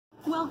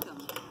Welcome.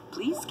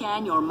 Please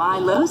scan your My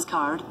Lowe's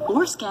card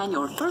or scan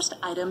your first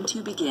item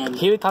to begin.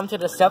 Here we come to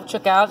the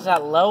self-checkouts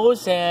at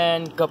Lowe's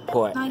and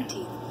Gulfport.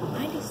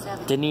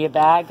 1997. Do you need a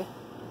bag?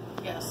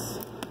 Yes.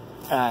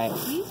 Alright.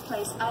 Please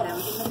place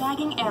items in the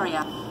bagging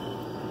area.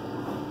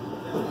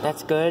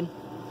 That's good.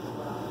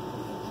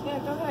 Yeah,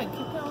 go ahead.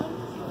 Keep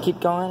going.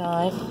 Keep going,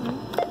 alright.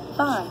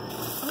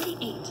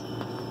 538.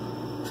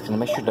 Just gonna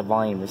make sure the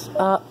volume is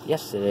up.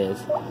 Yes, it is.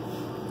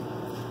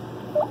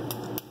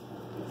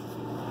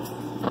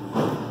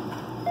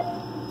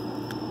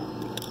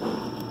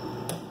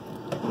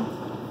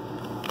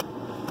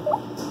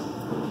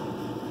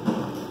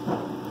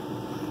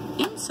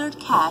 Insert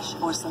cash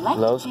or select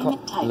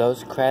payment type.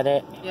 Lowe's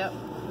credit. Yep.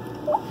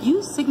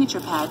 Use signature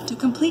pad to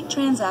complete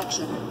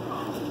transaction.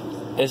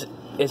 Is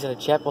it a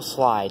chip or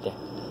slide?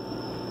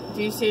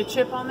 Do you see a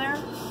chip on there?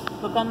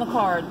 Look on the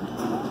card.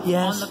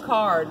 Yes. On the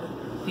card.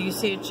 Do you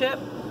see a chip?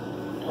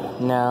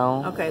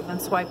 No. Okay, then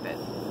swipe it.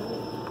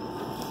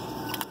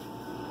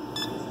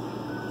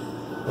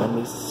 Let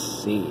me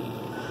see.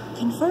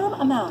 Confirm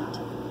amount.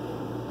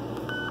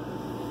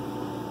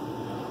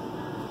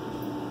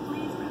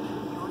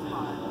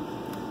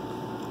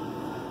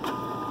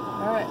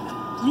 Alright.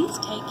 Please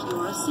take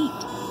your receipt.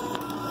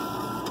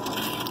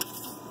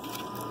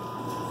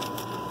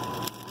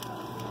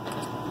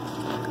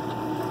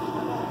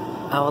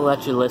 I will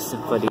let you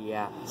listen for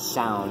the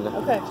sound.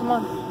 Okay, come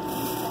on.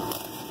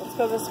 Let's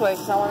go this way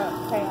because I want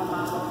to pay on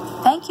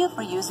my. Thank you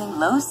for using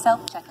Lowe's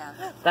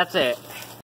self-checkout. That's it.